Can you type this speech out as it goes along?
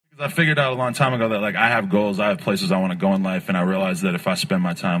I figured out a long time ago that, like, I have goals, I have places I want to go in life, and I realize that if I spend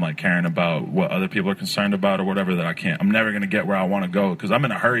my time, like, caring about what other people are concerned about or whatever, that I'm never going to get where I want to go, because I'm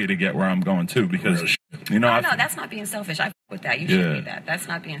in a hurry to get where I'm going, too, because, you know... No, that's not being selfish. I with that. You should be that. That's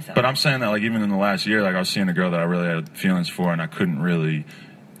not being selfish. But I'm saying that, like, even in the last year, like, I was seeing a girl that I really had feelings for, and I couldn't really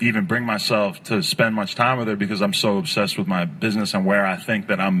even bring myself to spend much time with her because I'm so obsessed with my business and where I think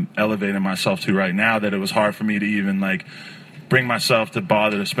that I'm elevating myself to right now that it was hard for me to even, like, bring myself to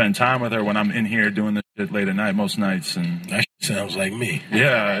bother to spend time with her when I'm in here doing this shit late at night most nights. And that sounds like me.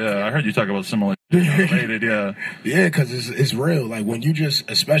 Yeah. I heard you talk about similar related, yeah. Yeah, because it's real. Like, when you just,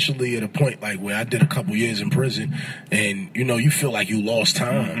 especially at a point like where I did a couple years in prison, and, you know, you feel like you lost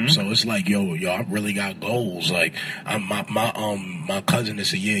time. Mm-hmm. So it's like, yo, I really got goals. Like, my cousin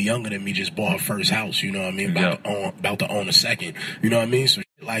that's a year younger than me just bought her first house, you know what I mean? About to own a second, you know what I mean? So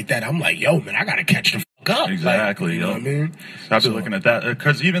shit like that, I'm like, yo, man, I got to catch the fuck up. Exactly. Like, you know what I mean? I've been looking at that.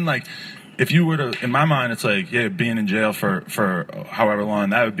 Because even, like, if you were to, in my mind, it's like, yeah, being in jail for however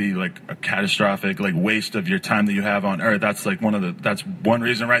long, that would be like a catastrophic, like, waste of your time that you have on earth. That's like that's one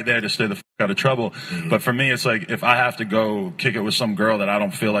reason right there to stay the fuck out of trouble. Mm-hmm. But for me, it's like, if I have to go kick it with some girl that I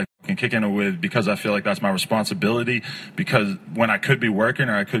don't feel like kicking it with because I feel like that's my responsibility, because when I could be working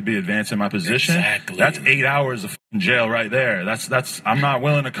or I could be advancing my position, that's 8 hours of jail right there. I'm not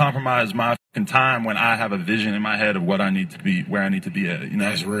willing to compromise my time when I have a vision in my head of what I need to be, where I need to be at. You know,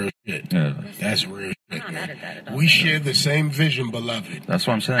 that's real shit. Yeah, that's real shit. I'm not mad at that at all. We share the same vision, beloved. That's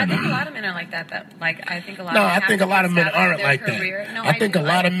what I'm saying. I think a lot of men are like that. I think a lot. No, I think a lot of men aren't like that. No, I think a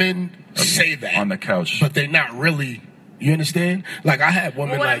lot of men say that on the couch, but they're not really. You understand? Like, I had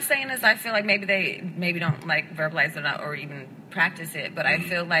women. Well, what I'm saying is, I feel like maybe they don't like verbalize it or even practice it. But I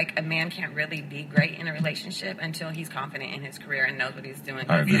feel like a man can't really be great in a relationship until he's confident in his career and knows what he's doing.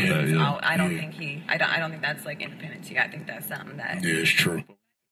 I agree with that. Yeah. I don't think that's like independency. I think that's something that it's true.